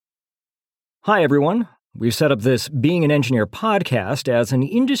Hi, everyone. We've set up this Being an Engineer podcast as an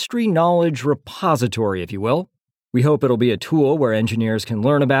industry knowledge repository, if you will. We hope it'll be a tool where engineers can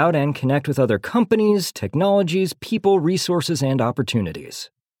learn about and connect with other companies, technologies, people, resources, and opportunities.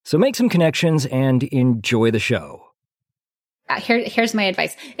 So make some connections and enjoy the show. Here's my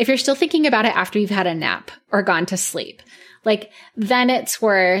advice. If you're still thinking about it after you've had a nap or gone to sleep, then it's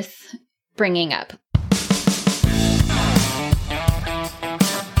worth bringing up.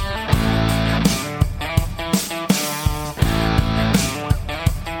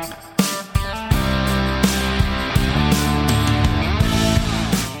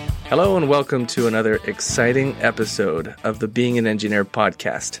 Hello and welcome to another exciting episode of the Being an Engineer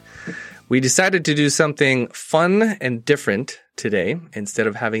podcast. We decided to do something fun and different today. Instead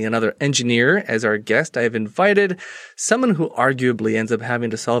of having another engineer as our guest, I have invited someone who arguably ends up having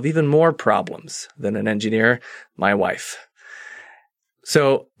to solve even more problems than an engineer, my wife.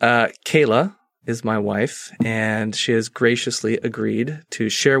 So, Kayla is my wife, and she has graciously agreed to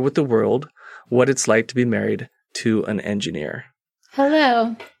share with the world what it's like to be married to an engineer.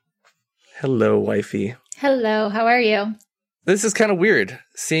 Hello. Hello, wifey. Hello, how are you? This is kind of weird.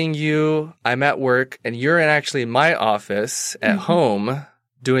 Seeing you, I'm at work, and you're in my office at home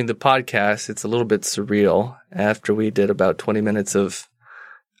doing the podcast. It's a little bit surreal. After we did about 20 minutes of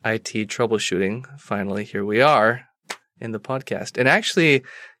IT troubleshooting, finally, here we are in the podcast. And actually,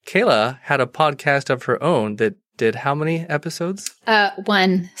 Kayla had a podcast of her own that did how many episodes?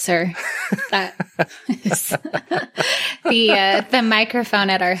 One, sir. That is the microphone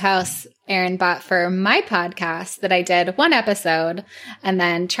at our house Aaron bought for my podcast that I did one episode and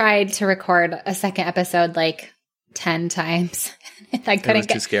then tried to record a second episode 10 times. I couldn't it was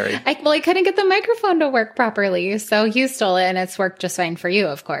too scary. I couldn't get the microphone to work properly. So you stole it and it's worked just fine for you,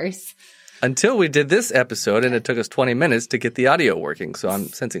 of course. Until we did this episode, and it took us 20 minutes to get the audio working, so I'm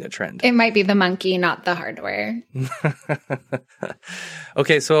sensing a trend. It might be the monkey, not the hardware.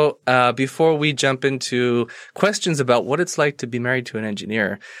 Okay, so before we jump into questions about what it's like to be married to an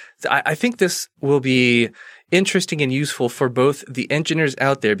engineer, I think this will be interesting and useful for both the engineers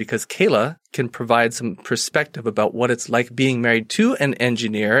out there because Kayla can provide some perspective about what it's like being married to an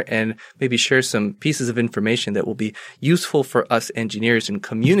engineer and maybe share some pieces of information that will be useful for us engineers in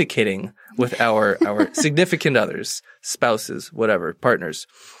communicating with our significant others, spouses, whatever, partners.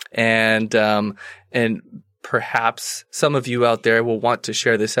 And perhaps some of you out there will want to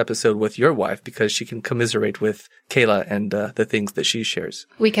share this episode with your wife because she can commiserate with Kayla and the things that she shares.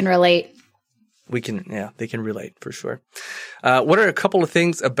 We can relate. They can relate for sure. What are a couple of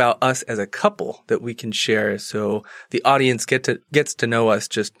things about us as a couple that we can share so the audience gets to know us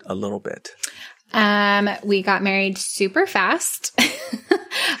just a little bit? We got married super fast.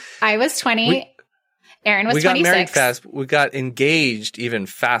 I was 20. Aaron was 26. We got married fast. We got engaged even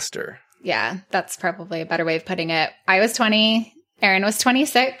faster. Yeah, that's probably a better way of putting it. I was 20. Aaron was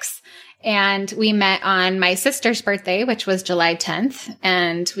 26. And we met on my sister's birthday, which was July 10th.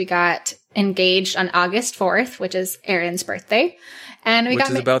 And we got engaged on August 4th, which is Aaron's birthday. And which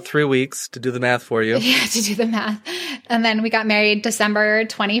is about 3 weeks to do the math for you. Yeah, to do the math. And then we got married December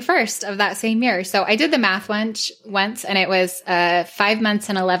 21st of that same year. So I did the math once, and it was 5 months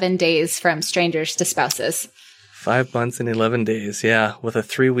and 11 days from strangers to spouses. 5 months and 11 days, yeah, with a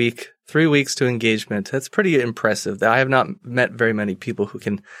 3 weeks to engagement. That's pretty impressive. I have not met very many people who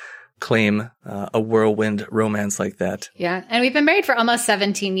can claim a whirlwind romance like that. Yeah, and we've been married for almost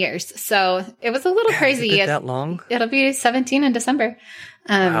 17 years, so it was a little crazy. Is it that long? It'll be 17 in December.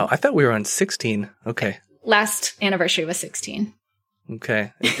 Wow, I thought we were on 16. Okay. Last anniversary was 16.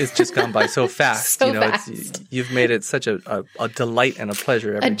 Okay. It's just gone by so fast. Fast. You've made it such a delight and a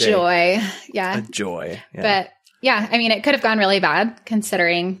pleasure every day. A joy, yeah. A joy, yeah. But yeah, I mean, it could have gone really bad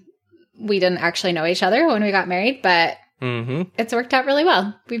considering we didn't actually know each other when we got married, but it's worked out really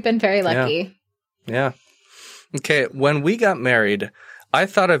well. We've been very lucky. Yeah. Okay. When we got married, I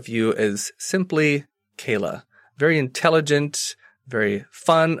thought of you as simply Kayla. Very intelligent, very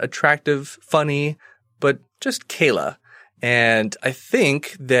fun, attractive, funny, but just Kayla. And I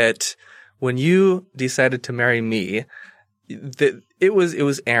think that when you decided to marry me, it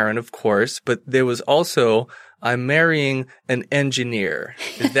was Aaron, of course, but there was also, I'm marrying an engineer.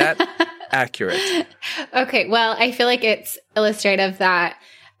 Is that accurate? Okay. Well, I feel like it's illustrative that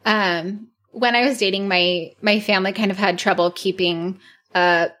when I was dating, my family kind of had trouble keeping,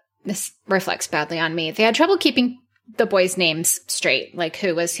 this reflects badly on me. They had trouble keeping the boys' names straight, like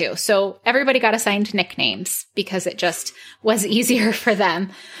who was who. So everybody got assigned nicknames because it just was easier for them.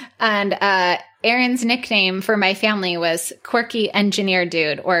 And Aaron's nickname for my family was Quirky Engineer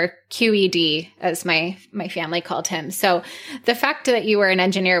Dude, or QED, as my family called him. So the fact that you were an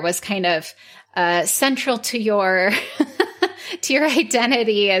engineer was kind of central to your to your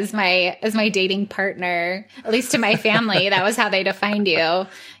identity as my dating partner, at least to my family. That was how they defined you.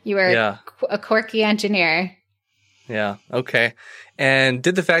 You were a quirky engineer. Yeah. Okay. And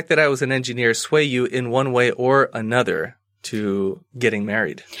did the fact that I was an engineer sway you in one way or another to getting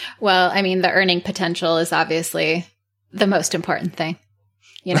married? Well, I mean, the earning potential is obviously the most important thing,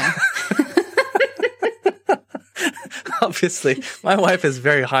 you know. Obviously, my wife is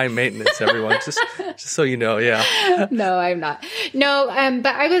very high maintenance, everyone, just so you know. Yeah. No, I'm not. No,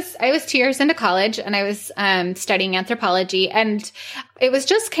 but I was 2 years into college, and I was studying anthropology, and it was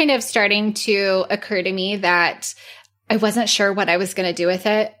just kind of starting to occur to me that I wasn't sure what I was going to do with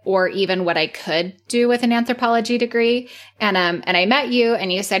it, or even what I could do with an anthropology degree. And I met you,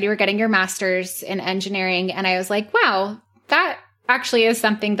 and you said you were getting your master's in engineering, and I was like, wow, that actually is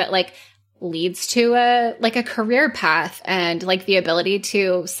something that like leads to a career path and like the ability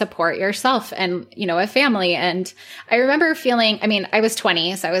to support yourself and, you know, a family. And I remember feeling, I mean, I was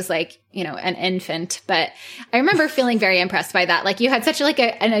 20, so I was like, you know, an infant, but I remember feeling very impressed by that. Like you had such like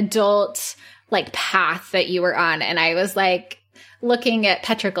an adult like path that you were on. And I was like looking at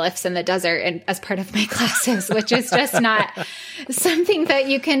petroglyphs in the desert and as part of my classes, which is just not something that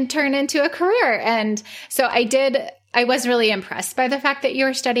you can turn into a career. And so I was really impressed by the fact that you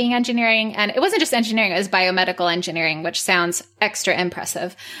were studying engineering, and it wasn't just engineering, it was biomedical engineering, which sounds extra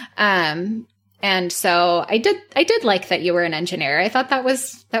impressive. And so I did like that you were an engineer. I thought that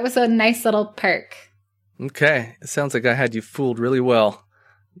was a nice little perk. Okay. It sounds like I had you fooled really well.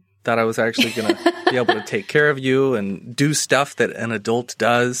 Thought I was actually going to be able to take care of you and do stuff that an adult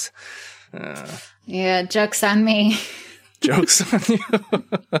does. Yeah, joke's on me. Joke's on you.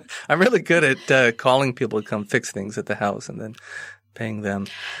 I'm really good at calling people to come fix things at the house and then paying them.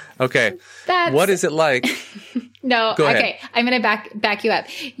 Okay. What is it like? No. Go ahead. Okay. I'm going to back you up.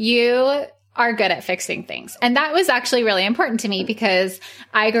 You are good at fixing things. And that was actually really important to me because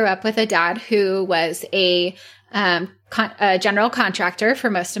I grew up with a dad who was a general contractor for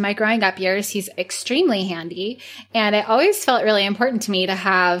most of my growing up years. He's extremely handy. And it always felt really important to me to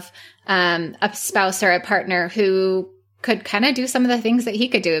have a spouse or a partner who could kind of do some of the things that he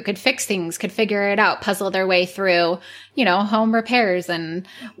could do, could fix things, could figure it out, puzzle their way through, you know, home repairs and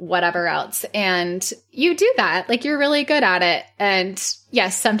whatever else. And you do that. Like, you're really good at it. And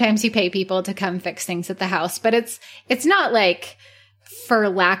yes, sometimes you pay people to come fix things at the house, but it's not like for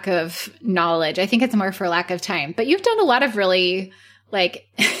lack of knowledge. I think it's more for lack of time. But you've done a lot of really like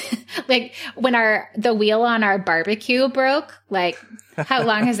when the wheel on our barbecue broke, like how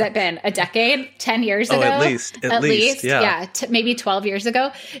long has that been? A decade? 10 years ago? At least. Yeah. Maybe 12 years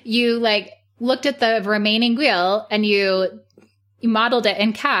ago. You like looked at the remaining wheel and you modeled it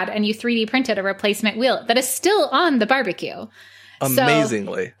in CAD and you 3D printed a replacement wheel that is still on the barbecue.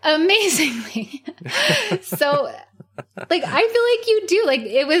 Amazingly. So like, I feel like you do, like,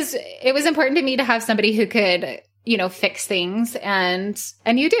 it was important to me to have somebody who could, you know, fix things, and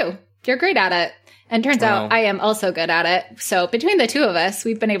you do. You're great at it. And turns out I am also good at it. So between the two of us,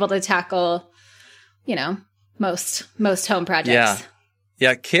 we've been able to tackle, you know, most home projects.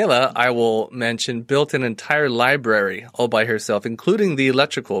 Yeah. Kayla, I will mention, built an entire library all by herself, including the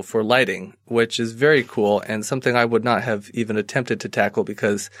electrical for lighting, which is very cool and something I would not have even attempted to tackle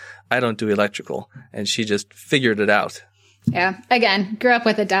because I don't do electrical, and she just figured it out. Yeah. Again, grew up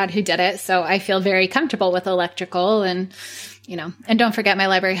with a dad who did it, so I feel very comfortable with electrical, and, you know, and don't forget my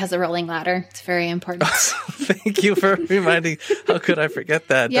library has a rolling ladder. It's very important. Thank you for reminding. How could I forget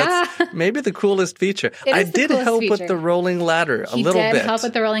that? Yeah. That's maybe the coolest feature. I did help with the rolling ladder a little bit. You did help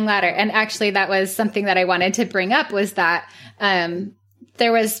with the rolling ladder. And actually that was something that I wanted to bring up, was that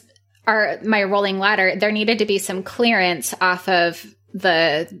there was my rolling ladder. There needed to be some clearance off of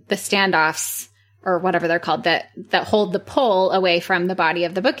the standoffs, or whatever they're called, that hold the pole away from the body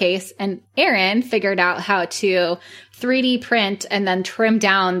of the bookcase. And Aaron figured out how to 3D print and then trim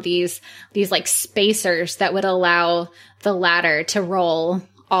down these like spacers that would allow the ladder to roll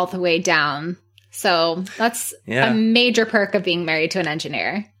all the way down. So that's a major perk of being married to an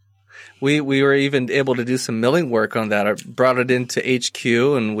engineer. We were even able to do some milling work on that. I brought it into HQ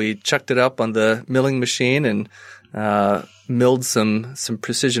and we chucked it up on the milling machine and milled some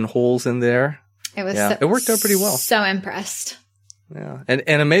precision holes in there. It worked out pretty well. So impressed. Yeah. And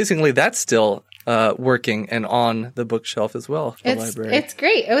amazingly, that's still working and on the bookshelf as well, the library. It's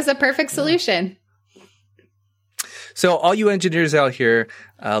great. It was a perfect solution. So all you engineers out here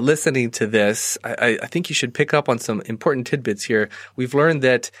listening to this, I think you should pick up on some important tidbits here. We've learned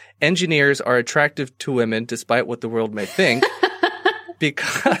that engineers are attractive to women despite what the world may think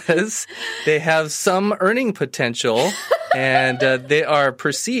because they have some earning potential and they are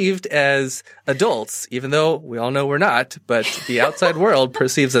perceived as adults, even though we all know we're not, but the outside world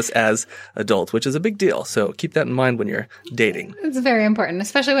perceives us as adults, which is a big deal. So keep that in mind when you're dating. It's very important,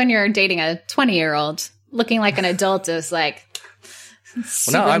 especially when you're dating a 20-year-old. Looking like an adult is like well,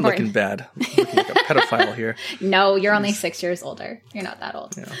 now I'm looking bad. I'm looking like a pedophile here. No, you're only 6 years older. You're not that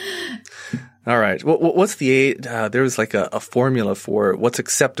old. Yeah. All right. What's the age? There was like a formula for what's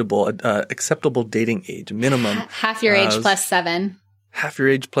acceptable dating age, minimum. Half your age plus 7. Half your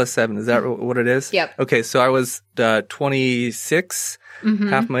age plus 7. Is that what it is? Yep. Okay. So I was 26. Mm-hmm.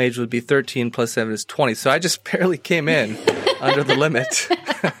 Half my age would be 13 plus 7 is 20. So I just barely came in under the limit.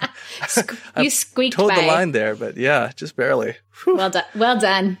 You squeaked by. Told the by. line there, but yeah, just barely. Whew. Well done. Well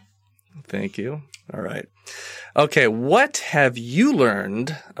done. Thank you. All right. Okay. What have you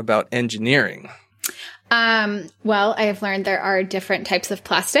learned about engineering? Well, I have learned there are different types of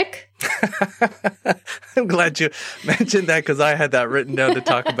plastic. I'm glad you mentioned that because I had that written down to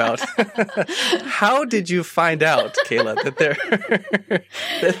talk about. How did you find out, Kayla, that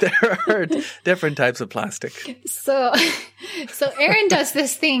there are different types of plastic? So Aaron does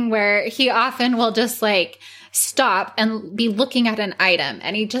this thing where he often will just like stop and be looking at an item,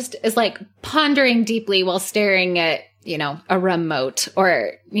 and he just is like pondering deeply while staring at, you know, a remote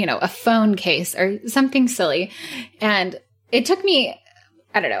or, you know, a phone case or something silly. And it took me,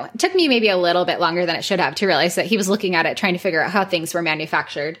 I don't know, it took me maybe a little bit longer than it should have to realize that he was looking at it, trying to figure out how things were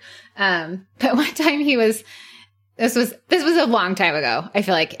manufactured. But one time this was a long time ago, I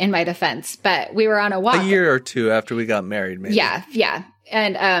feel like, in my defense, but we were on a walk. A year or two after we got married, maybe. Yeah.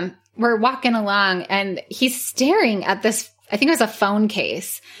 And, we're walking along and he's staring at this, I think it was a phone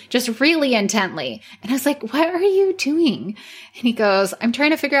case, just really intently. And I was like, what are you doing? And he goes, I'm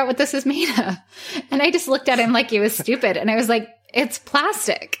trying to figure out what this is made of. And I just looked at him like he was stupid. And I was like, it's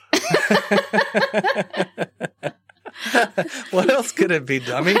plastic. What else could it be,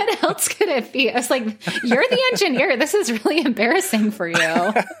 dummy? What else could it be? I was like, you're the engineer. This is really embarrassing for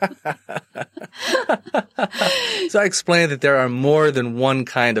you. So I explained that there are more than one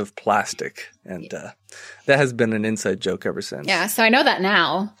kind of plastic. And that has been an inside joke ever since. Yeah, so I know that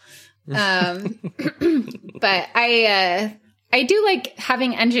now. But I do like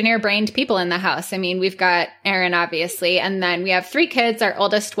having engineer-brained people in the house. I mean, we've got Aaron, obviously, and then we have 3 kids. Our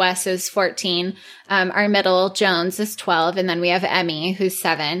oldest, Wes, is 14. Our middle, Jones, is 12. And then we have Emmy, who's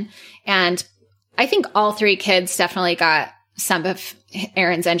 7. And I think all 3 kids definitely got some of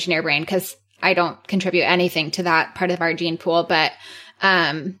Aaron's engineer brain because I don't contribute anything to that part of our gene pool. But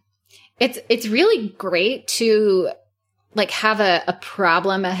it's really great to like have a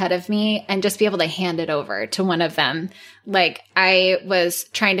problem ahead of me and just be able to hand it over to one of them. Like I was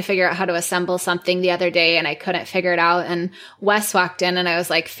trying to figure out how to assemble something the other day and I couldn't figure it out. And Wes walked in and I was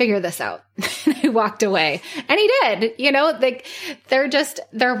like, figure this out. And I walked away and he did, you know, like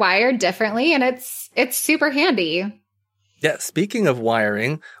they're wired differently and it's super handy. Yeah. Speaking of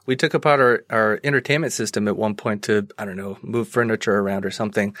wiring, we took apart our entertainment system at one point to, I don't know, move furniture around or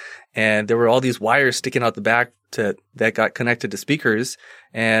something. And there were all these wires sticking out the back that got connected to speakers.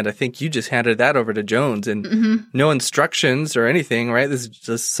 And I think you just handed that over to Jones and no instructions or anything, right? This is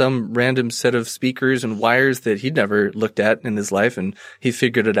just some random set of speakers and wires that he'd never looked at in his life. And he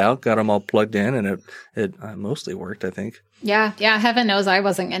figured it out, got them all plugged in, and it mostly worked, I think. Yeah. Heaven knows I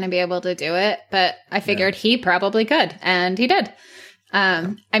wasn't going to be able to do it, but I figured he probably could, and he did.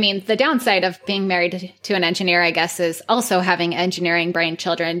 I mean, the downside of being married to an engineer, I guess, is also having engineering brain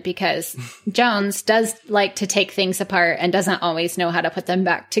children because Jones does like to take things apart and doesn't always know how to put them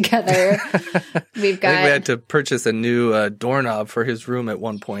back together. I think we had to purchase a new doorknob for his room at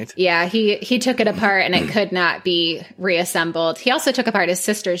one point. Yeah, he took it apart and it could not be reassembled. He also took apart his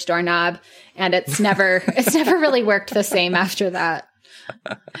sister's doorknob, and it's never really worked the same after that.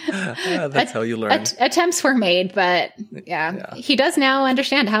 That's how you learn. Attempts were made, but yeah, he does now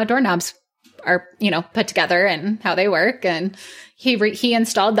understand how doorknobs are, you know, put together and how they work. And he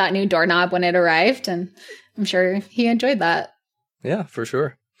installed that new doorknob when it arrived, and I'm sure he enjoyed that. Yeah, for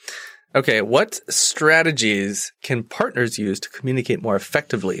sure. Okay, what strategies can partners use to communicate more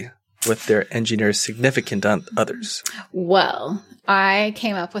effectively with their engineers' significant others? Well, I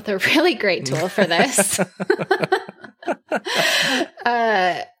came up with a really great tool for this.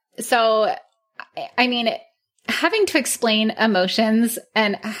 So, I mean, having to explain emotions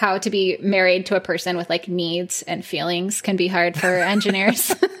and how to be married to a person with like needs and feelings can be hard for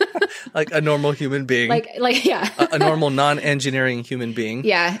engineers. Like a normal human being. Yeah. a normal non-engineering human being.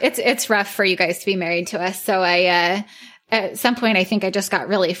 Yeah. It's rough for you guys to be married to us. So at some point, I think I just got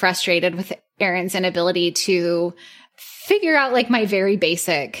really frustrated with Aaron's inability to figure out like my very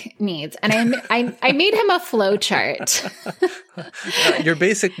basic needs. And I made him a flow chart. Your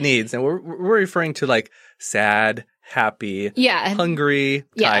basic needs. And we're referring to like sad, happy, hungry,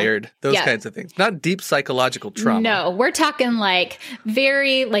 tired, those kinds of things. Not deep psychological trauma. No, we're talking like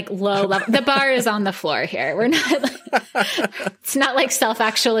very like low level. The bar is on the floor here. We're not, it's not like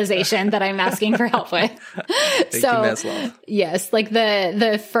self-actualization that I'm asking for help with. Thank you, Maslow. Yes, like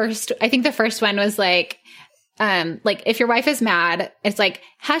the first one was like if your wife is mad, it's like,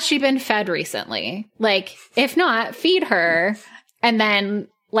 has she been fed recently? Like, if not, feed her and then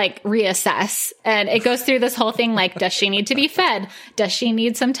like reassess. And it goes through this whole thing. Like, does she need to be fed? Does she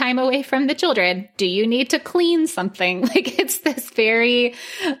need some time away from the children? Do you need to clean something? Like, it's this very...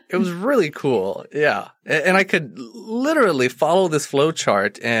 It was really cool. Yeah. And I could literally follow this flow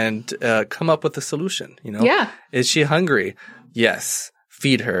chart and come up with a solution, you know? Yeah. Is she hungry? Yes.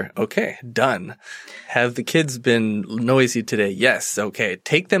 Feed her. Okay. Done. Have the kids been noisy today? Yes. Okay.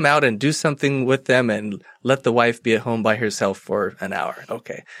 Take them out and do something with them and let the wife be at home by herself for an hour.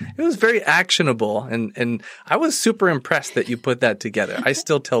 Okay. It was very actionable. And I was super impressed that you put that together. I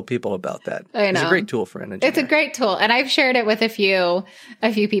still tell people about that. I know. It's a great tool for an engineer. It's a great tool. And I've shared it with a few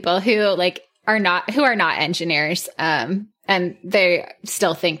people who like are not engineers. And they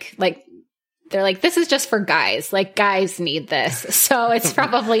still think like, they're like, this is just for guys. Like, guys need this. So it's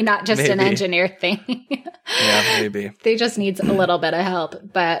probably not just an engineer thing. Yeah, maybe. They just needs a little bit of help.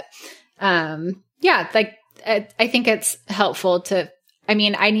 But like, I think it's helpful to, I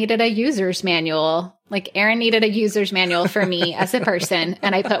mean, I needed a user's manual. Like, Aaron needed a user's manual for me as a person.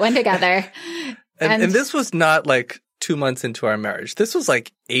 And I put one together. And this was not like 2 months into our marriage. This was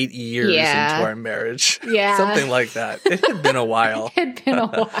like 8 years into our marriage. Yeah. Something like that. It had been a while. It had been a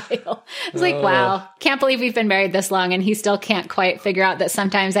while. It's like, wow, can't believe we've been married this long and he still can't quite figure out that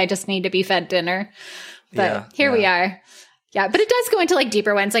sometimes I just need to be fed dinner. But here we are. Yeah. But it does go into like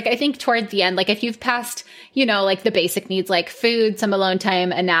deeper ones. Like I think toward the end, like if you've passed, you know, like the basic needs, like food, some alone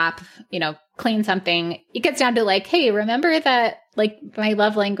time, a nap, you know, clean something, it gets down to like, hey, remember that like my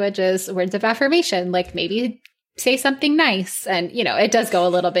love language is words of affirmation. Like maybe say something nice. And, you know, it does go a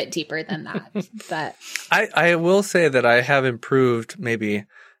little bit deeper than that. But I will say that I have improved maybe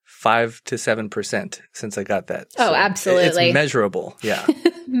 5 to 7% since I got that. Oh, so absolutely. It's measurable. Yeah.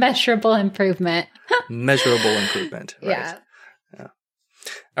 Measurable improvement. Measurable improvement. Right. Yeah.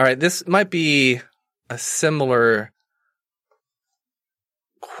 All right. This might be a similar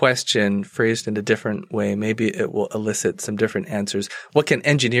question phrased in a different way. Maybe it will elicit some different answers. What can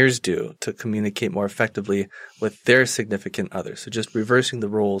engineers do to communicate more effectively with their significant others? So just reversing the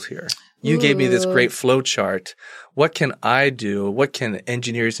roles here. You gave me this great flow chart. What can I do? What can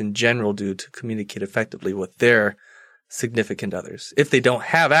engineers in general do to communicate effectively with their significant others if they don't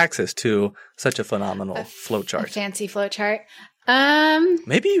have access to such a phenomenal flow chart? A fancy flow chart.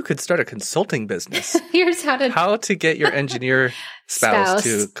 Maybe you could start a consulting business. Here's how to get your engineer spouse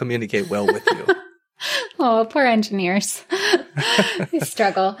to communicate well with you. Oh, poor engineers. They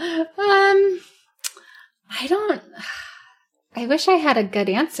struggle. I wish I had a good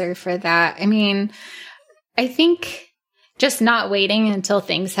answer for that. I mean, I think just not waiting until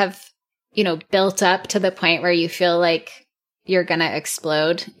things have, you know, built up to the point where you feel like you're going to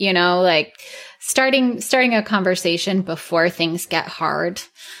explode, you know, like starting a conversation before things get hard,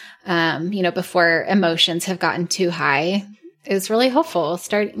 you know, before emotions have gotten too high is really helpful.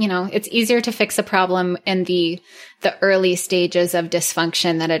 It's easier to fix a problem in the early stages of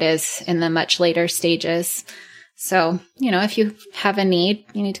dysfunction than it is in the much later stages. So, you know, if you have a need,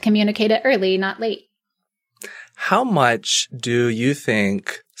 you need to communicate it early, not late. How much do you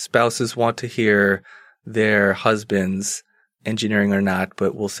think spouses want to hear their husbands, engineering or not,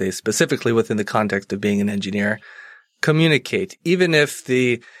 but we'll say specifically within the context of being an engineer, communicate, even if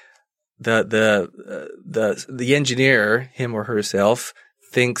the engineer, him or herself,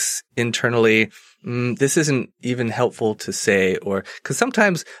 thinks internally, this isn't even helpful to say, or because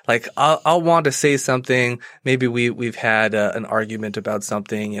sometimes like I'll want to say something. Maybe we've had an argument about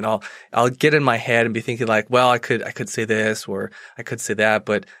something, and I'll get in my head and be thinking like, well, I could say this or I could say that,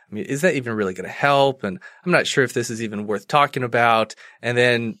 but I mean, is that even really going to help? And I'm not sure if this is even worth talking about. And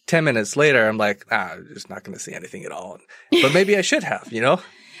then 10 minutes later, I'm like, I'm just not going to say anything at all. But maybe I should have, you know.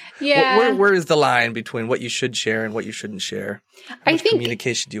 Yeah. Where is the line between what you should share and what you shouldn't share? How much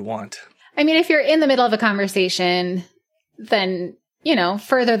communication do you want? I mean, if you're in the middle of a conversation, then,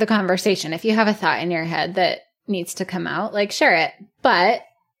 further the conversation. If you have a thought in your head that needs to come out, like, share it. But,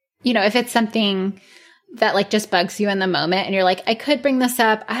 if it's something that like just bugs you in the moment and you're like, I could bring this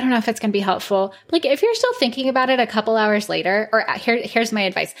up, I don't know if it's going to be helpful. Like, if you're still thinking about it a couple hours later, or here's my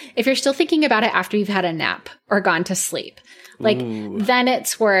advice. If you're still thinking about it after you've had a nap or gone to sleep, like, then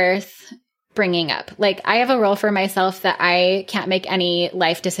it's worth bringing up. Like, I have a rule for myself that I can't make any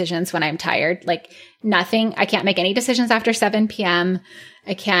life decisions when I'm tired. Like, nothing. I can't make any decisions after 7 p.m.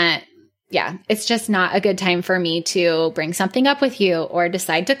 I can't. Yeah, it's just not a good time for me to bring something up with you or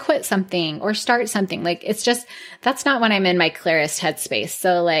decide to quit something or start something. Like, it's just, that's not when I'm in my clearest headspace.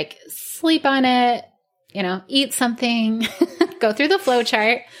 So like, sleep on it, eat something, go through the flow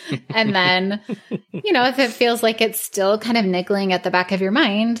chart. And then, if it feels like it's still kind of niggling at the back of your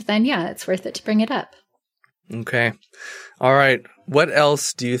mind, then yeah, it's worth it to bring it up. Okay. All right. What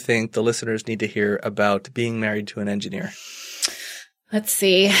else do you think the listeners need to hear about being married to an engineer? Let's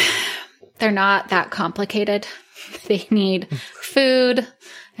see. They're not that complicated. They need food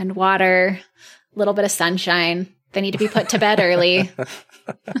and water, a little bit of sunshine. They need to be put to bed early.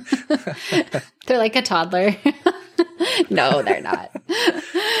 They're like a toddler. No, they're not.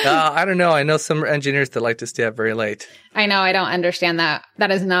 I don't know. I know some engineers that like to stay up very late. I know. I don't understand that. That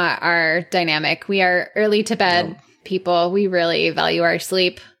is not our dynamic. We are early to bed people. We really value our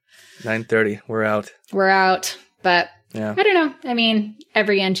sleep. 9:30. We're out. But yeah. I don't know. I mean,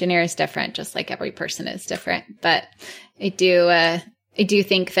 every engineer is different, just like every person is different. But I do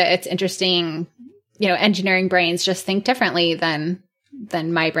think that it's interesting, engineering brains just think differently than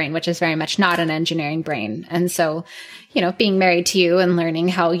my brain, which is very much not an engineering brain. And so, being married to you and learning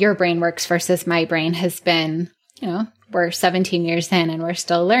how your brain works versus my brain has been, we're 17 years in and we're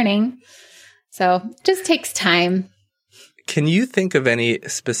still learning. So it just takes time. Can you think of any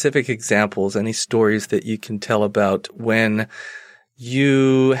specific examples, any stories that you can tell about when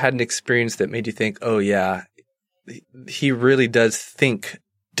you had an experience that made you think, oh yeah, he really does think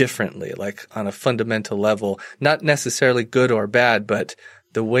differently, like on a fundamental level, not necessarily good or bad, but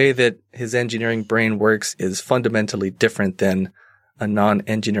the way that his engineering brain works is fundamentally different than a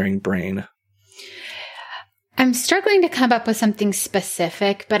non-engineering brain? I'm struggling to come up with something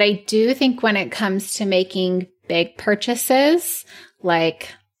specific, but I do think when it comes to making big purchases, like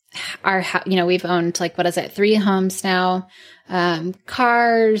we've owned 3 homes now,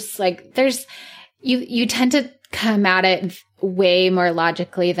 cars, like you tend to come at it way more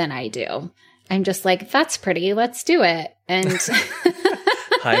logically than I do. I'm just like, that's pretty, let's do it. And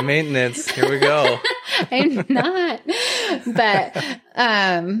high maintenance. Here we go. I'm not, but,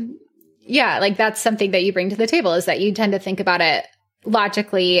 yeah, like that's something that you bring to the table, is that you tend to think about it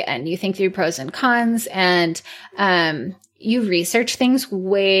logically and you think through pros and cons, and you research things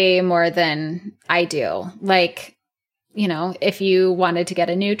way more than I do. Like, if you wanted to get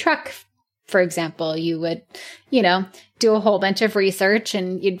a new truck, for example, you would, do a whole bunch of research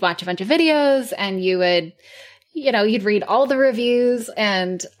and you'd watch a bunch of videos and you would, you'd read all the reviews,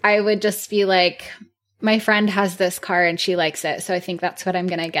 and I would just be like, my friend has this car and she likes it, so I think that's what I'm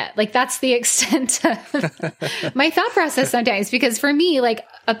going to get. Like, that's the extent of my thought process sometimes, because for me, like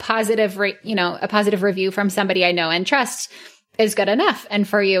a positive review from somebody I know and trust is good enough. And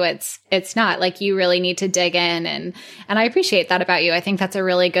for you, it's not. Like, you really need to dig in, and I appreciate that about you. I think that's a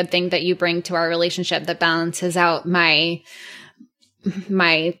really good thing that you bring to our relationship that balances out my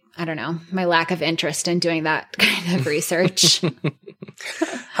I don't know, my lack of interest in doing that kind of research.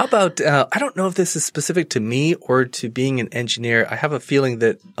 How about, I don't know if this is specific to me or to being an engineer. I have a feeling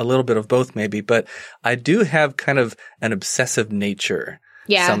that a little bit of both maybe, but I do have kind of an obsessive nature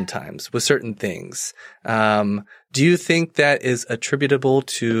sometimes with certain things. Do you think that is attributable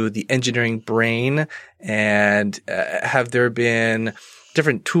to the engineering brain? And have there been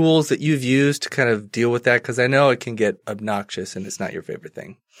different tools that you've used to kind of deal with that? Because I know it can get obnoxious and it's not your favorite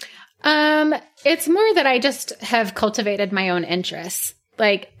thing. It's more that I just have cultivated my own interests.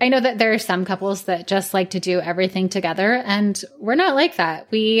 Like, I know that there are some couples that just like to do everything together, and we're not like that.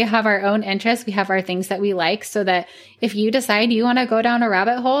 We have our own interests. We have our things that we like, so that if you decide you want to go down a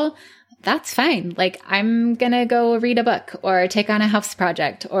rabbit hole, that's fine. Like, I'm going to go read a book or take on a house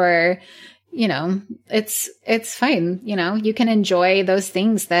project, or, it's fine. You can enjoy those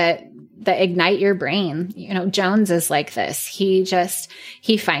things that ignite your brain. Jones is like this. He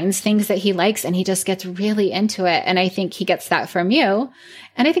finds things that he likes and he just gets really into it. And I think he gets that from you.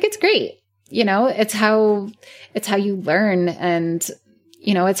 And I think it's great. It's how you learn, and,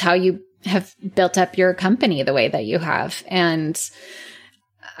 it's how you have built up your company the way that you have. And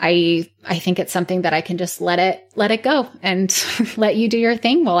I think it's something that I can just let it go and let you do your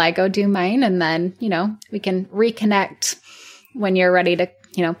thing while I go do mine. And then, we can reconnect when you're ready to,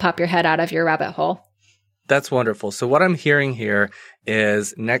 pop your head out of your rabbit hole. That's wonderful. So what I'm hearing here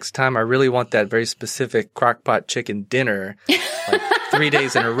is next time I really want that very specific crockpot chicken dinner, like 3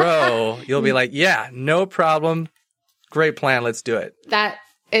 days in a row, you'll be like, yeah, no problem. Great plan. Let's do it. That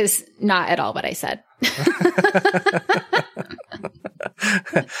is not at all what I said.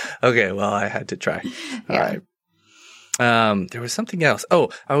 Okay. Well, I had to try. All right. There was something else. Oh,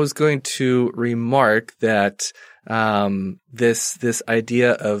 I was going to remark that this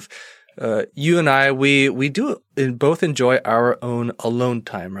idea of you and I, we do both enjoy our own alone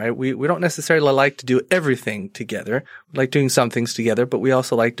time, right? We don't necessarily like to do everything together. We like doing some things together, but we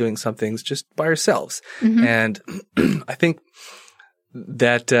also like doing some things just by ourselves. Mm-hmm. And I think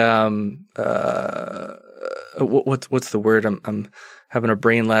that what's the word? I'm having a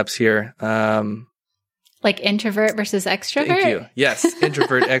brain lapse here. Like introvert versus extrovert? Thank you. Yes,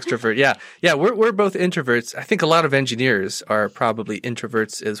 introvert, extrovert. Yeah. We're both introverts. I think a lot of engineers are probably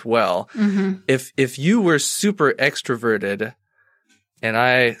introverts as well. Mm-hmm. If you were super extroverted and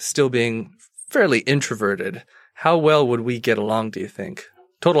I still being fairly introverted, how well would we get along, do you think?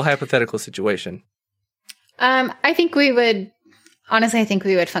 Total hypothetical situation. I think we would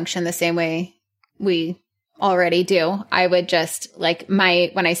function the same way we already do. I would just when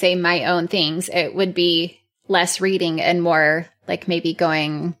I say my own things, it would be less reading and more like maybe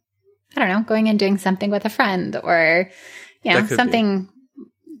going and doing something with a friend or, something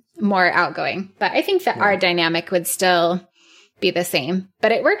more outgoing. But I think that our dynamic would still be the same,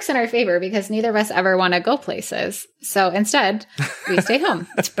 but it works in our favor because neither of us ever want to go places. So instead we stay home.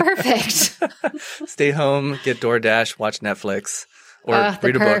 It's perfect. Stay home, get DoorDash, watch Netflix or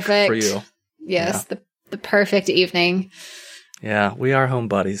read a book for you. Yes. Yeah. The perfect evening. Yeah, we are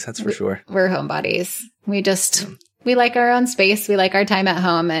homebodies. That's for sure. We're homebodies. We like our own space. We like our time at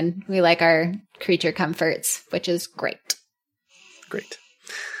home and we like our creature comforts, which is great. Great.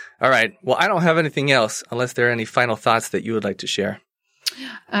 All right. Well, I don't have anything else unless there are any final thoughts that you would like to share.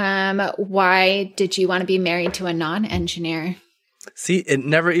 Why did you want to be married to a non-engineer? See, it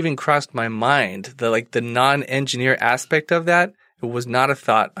never even crossed my mind. The non-engineer aspect of that. It was not a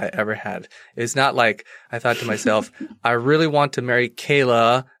thought I ever had. It's not like I thought to myself, I really want to marry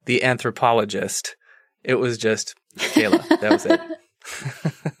Kayla, the anthropologist. It was just Kayla. That was it.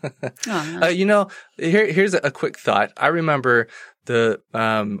 Here's a quick thought. I remember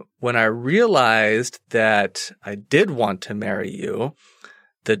when I realized that I did want to marry you,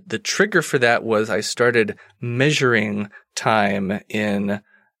 the trigger for that was I started measuring time in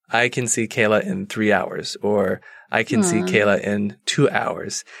I can see Kayla in 3 hours or I can see Kayla in 2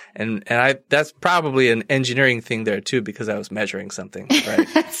 hours. And that's probably an engineering thing there too, because I was measuring something, right?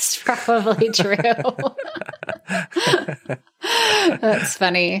 That's probably true. That's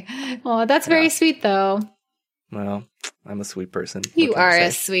funny. Oh, that's very sweet though. Well, I'm a sweet person. You are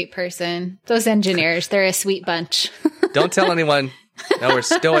a sweet person. Those engineers, they're a sweet bunch. Don't tell anyone. No, we're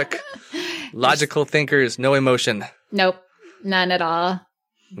stoic, logical thinkers, no emotion. Nope. None at all.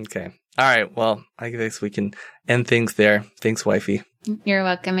 Okay. All right. Well, I guess we can end things there. Thanks, wifey. You're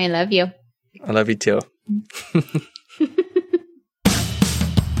welcome. I love you. I love you too.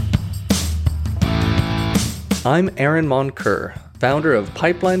 I'm Aaron Monker, founder of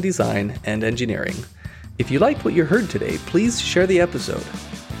Pipeline Design and Engineering. If you liked what you heard today, please share the episode.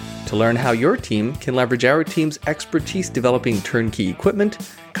 To learn how your team can leverage our team's expertise developing turnkey equipment,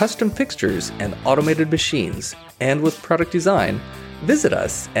 custom fixtures, and automated machines, and with product design, visit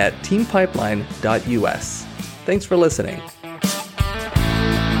us at teampipeline.us. Thanks for listening.